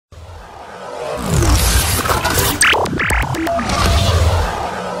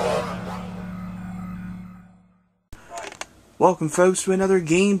Welcome folks to another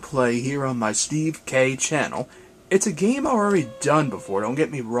gameplay here on my Steve K channel. It's a game I've already done before, don't get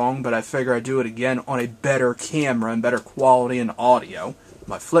me wrong, but I figure I'd do it again on a better camera and better quality and audio.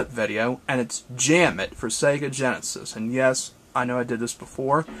 My flip video, and it's Jammit for Sega Genesis. And yes, I know I did this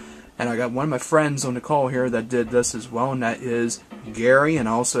before, and I got one of my friends on the call here that did this as well, and that is Gary, and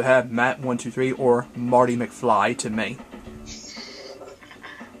I also have Matt123 or Marty McFly to me.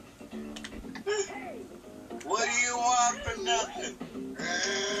 What do you want for nothing?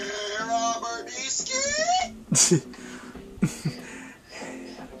 Robert Easky?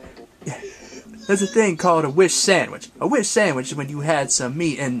 There's a thing called a wish sandwich. A wish sandwich is when you had some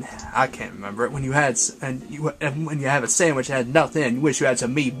meat and I can't remember it. When you had when you have a sandwich that had nothing and you wish you had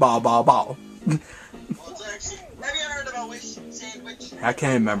some meat. Ball. Well, it's actually, have you heard about wish sandwich? I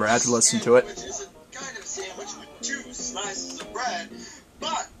can't remember. I have to listen to it. Which is a kind of sandwich with 2 slices of bread,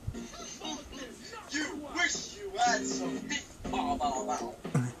 but you wish you had some meat. Ball.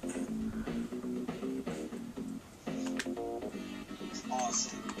 It's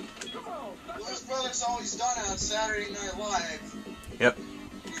awesome. Blues Brothers always done it on Saturday Night Live. Yep.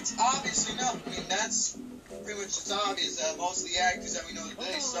 It's obviously not. I mean, that's pretty much it's obvious that most of the actors that we know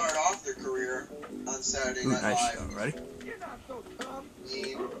today start off their career on Saturday Night Nice Live. show, ready? I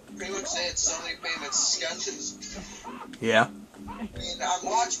mean, pretty much they had so many famous sketches. Yeah. I mean, on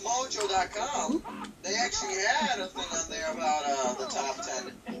WatchMojo.com, they actually had a thing on there about the top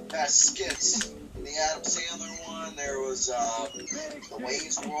 10 best skits. The Adam Sandler one, there was the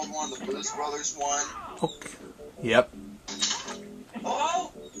Wayne's World one, the Blues Brothers one. Okay. Yep.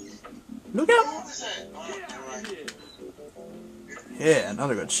 Oh! Look out! What was that? Oh, never mind. Yeah,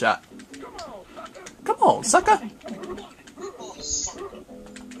 another good shot. Come on, sucker! Oh, sucker.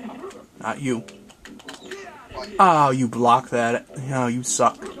 Not you. Oh, you blocked that. Oh, you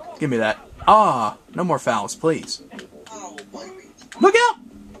suck. Give me that. Ah, no more fouls, please. Oh, baby. Look out!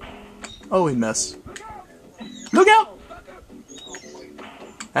 Oh, he missed. Look out!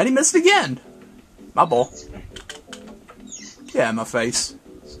 And he missed again. My ball. Yeah, my face.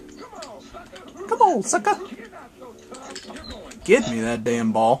 Come on, sucker. Give me that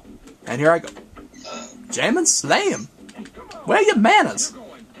damn ball. And here I go. Jam and slam. Where are your manners?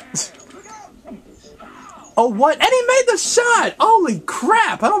 Oh, what? And he made the shot! Holy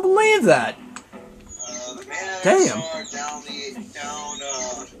crap! I don't believe that. The manners Damn. are down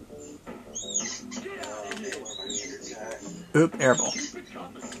Oop, airball.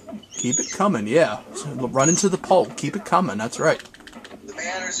 Keep it coming, yeah. Run into the pole. Keep it coming, that's right. The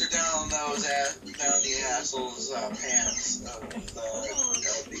manners are down those down the assholes' pants of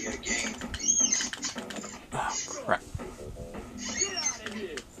the game. Oh, crap.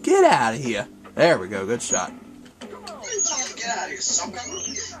 Get out of here. There we go, good shot. What are you trying to get out of here, sucker?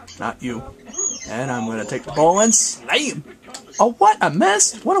 Not you. And I'm going to take the ball and slam. Oh, what? I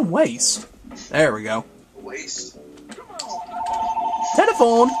missed? What a waste. There we go. Waste.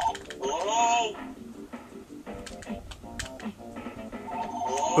 Telephone. Oh!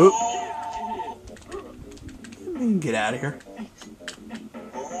 Oop. Oh! We can get out of here.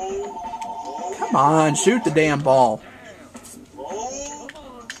 Oh! Come on, shoot the damn ball. Oh!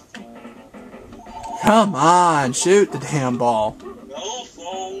 Come on, shoot the damn ball.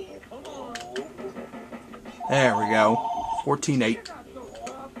 Telephone! There we go. 14-8.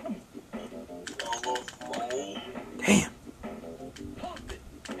 Damn.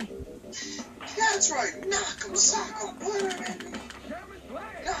 That's right, knock 'em, sock 'em, put 'em in.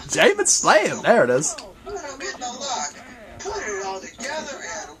 Jammit Slam. There it is. Put 'em in the lock. Put it all together,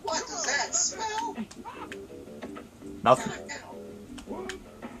 and what does that smell? Nothing.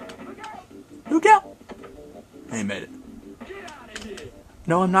 Look out. He made it.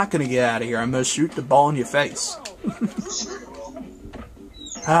 No, I'm not going to get out of here. I'm going to shoot the ball in your face. Sure you will.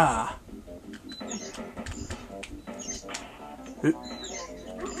 Ah.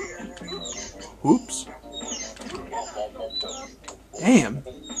 Oops. Damn.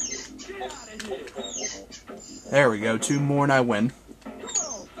 There we go. 2 more and I win.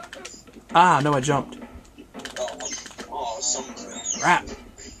 Ah, no, I jumped. Oh, someone's gonna Crap.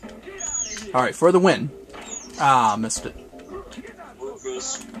 Alright, for the win. Ah, missed it. work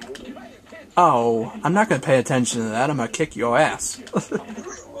this. Oh, I'm not going to pay attention to that. I'm going to kick your ass.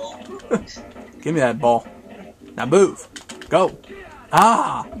 Give me that ball. Now move. Go.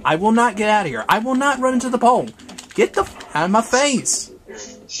 Ah, I will not get out of here. I will not run into the pole. Get the f out of my face.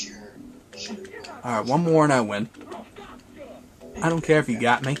 Sure. Alright, 1 more and I win. I don't care if you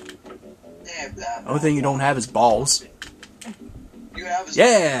got me. Yeah, blah, The only thing you don't have is balls. You have his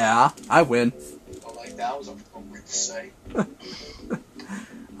Yeah, I win. Oh, like that was appropriate to say.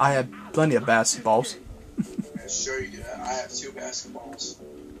 I have plenty of basketballs. show you that. I have 2 basketballs.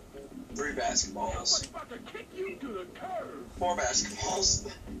 3 basketballs. 4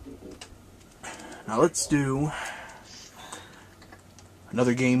 basketballs. Now let's do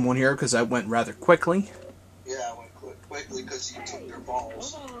another game one here because that went rather quickly. Yeah, I went quickly because you took their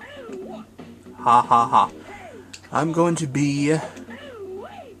balls. Ha ha ha. I'm going to be...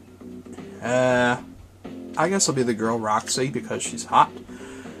 I guess I'll be the girl Roxy because she's hot.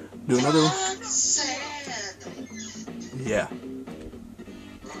 Do another... Roxanne! Yeah.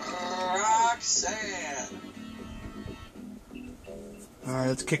 Roxanne! Alright,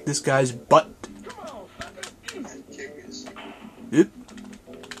 let's kick this guy's butt. Kick his... Oop.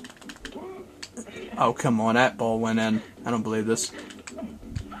 Oh, come on, that ball went in. I don't believe this.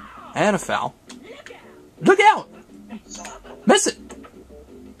 And a foul. Look out! Miss it!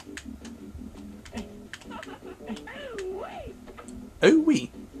 Ooh-wee.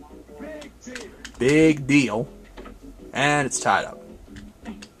 Big deal. And it's tied up.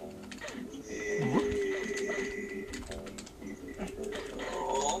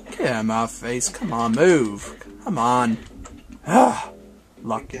 Get out of my face. Come on, move. Come on. Ah,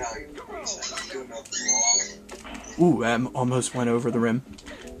 lucky. Ooh, that almost went over the rim.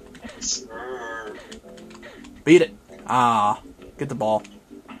 Beat it. Ah, get the ball.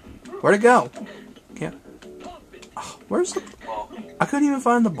 Where'd it go? Can't. Oh, where's the... I couldn't even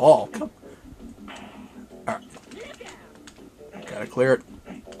find the ball. Come. Alright. Gotta clear it.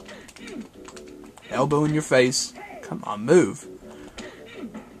 Elbow in your face. Come on, move.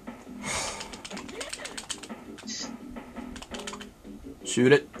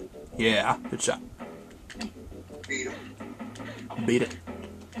 Shoot it. Yeah, good shot. Beat him. Beat it.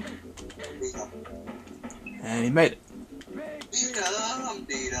 Beat him. And he made it. Beat him.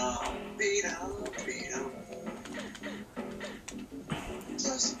 Beat him. Beat him. Beat him.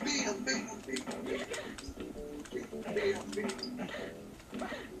 Just beat him. Beat him. Beat him. Beat him. Beat him. Beat him.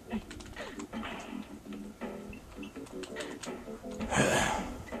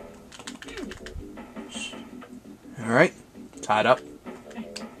 Alright. Tied up.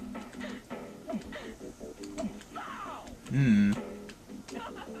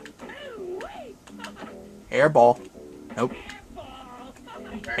 Air ball. Nope.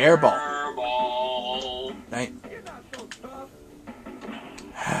 Air ball. Airball. Dang.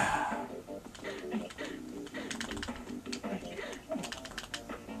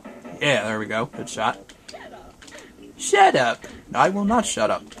 Yeah, there we go. Good shot. Shut up. I will not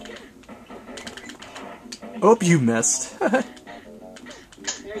shut up. Oh, you missed. Hey, Dad.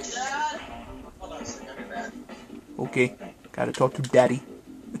 Hold on a second. I'll be back. Okay. Gotta talk to Daddy.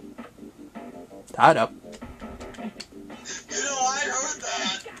 Tied up. You know, I heard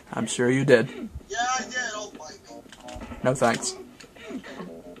that. I'm sure you did. Yeah, I did. Oh, bite me. No thanks.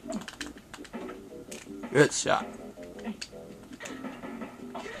 Good shot.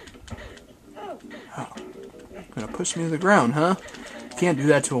 Oh. Gonna push me to the ground, huh? Can't do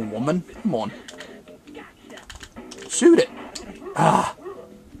that to a woman. Come on. Shoot it. Ah.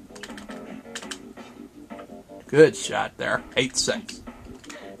 Good shot there. 8-6.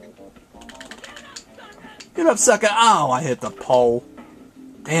 Get up, sucker. Oh, I hit the pole.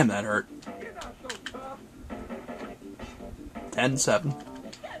 Damn, that hurt. 10-7.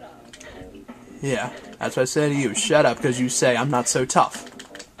 Yeah, that's what I said to you. Shut up, because you say I'm not so tough.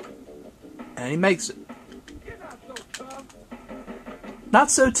 And he makes it.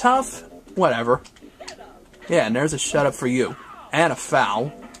 Not so tough? Whatever. Yeah, and there's a shut up for you. And a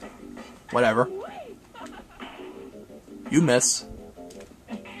foul. Whatever. You miss.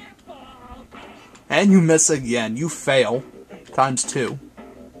 And you miss again. You fail. Times 2.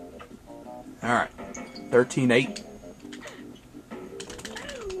 Alright. 13-8.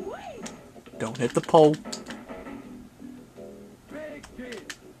 Don't hit the pole.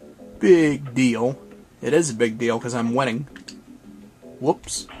 Big deal. It is a big deal because I'm winning.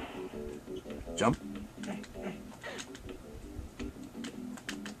 Whoops. Jump.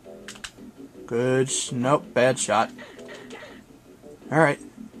 Good. Nope. Bad shot. Alright.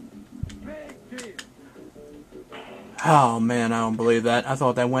 Oh man, I don't believe that. I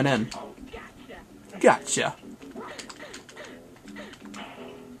thought that went in. Gotcha.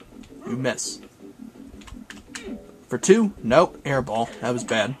 You miss. For 2? Nope. Air ball. That was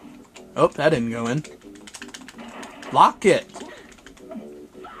bad. Oh, that didn't go in. Block it.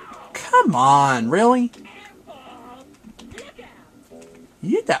 Come on, really?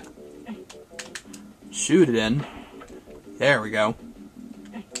 Yeah. Shoot it in. There we go.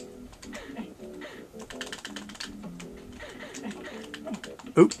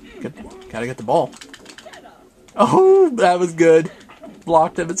 Oop. Gotta get the ball. Oh, that was good.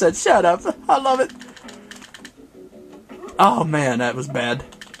 Blocked him and said, shut up. I love it. Oh man, that was bad.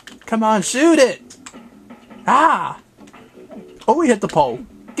 Come on, shoot it! Ah! Oh, we hit the pole.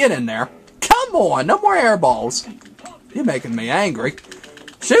 Get in there. Come on, no more air balls. You're making me angry.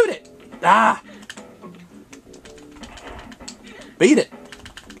 Shoot it! Ah! Beat it.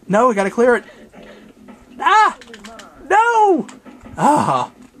 No, we gotta clear it. Ah! No!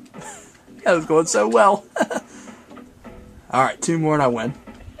 Ah! That was going so well. Alright, 2 more and I win.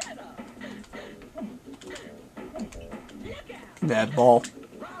 That ball.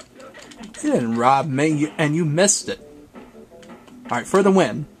 You didn't rob me, and you missed it. Alright, for the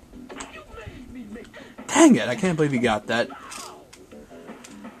win. Dang it, I can't believe you got that.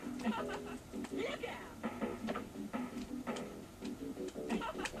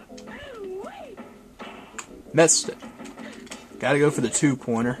 Missed it. Gotta go for the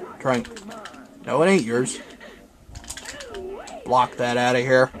 2-pointer. Trying. No, it ain't yours. Block that out of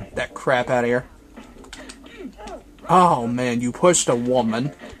here. That crap out of here. Oh man, you pushed a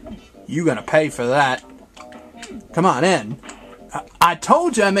woman. You gonna pay for that. Come on in. I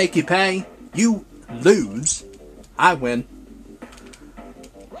told you I'd make you pay. You lose. I win.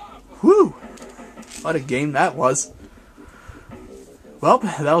 Whew. What a game that was. Well,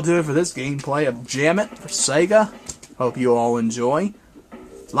 that'll do it for this gameplay of Jammit for Sega. Hope you all enjoy.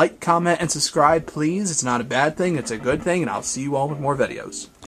 Like, comment, and subscribe, please. It's not a bad thing, it's a good thing, and I'll see you all with more videos.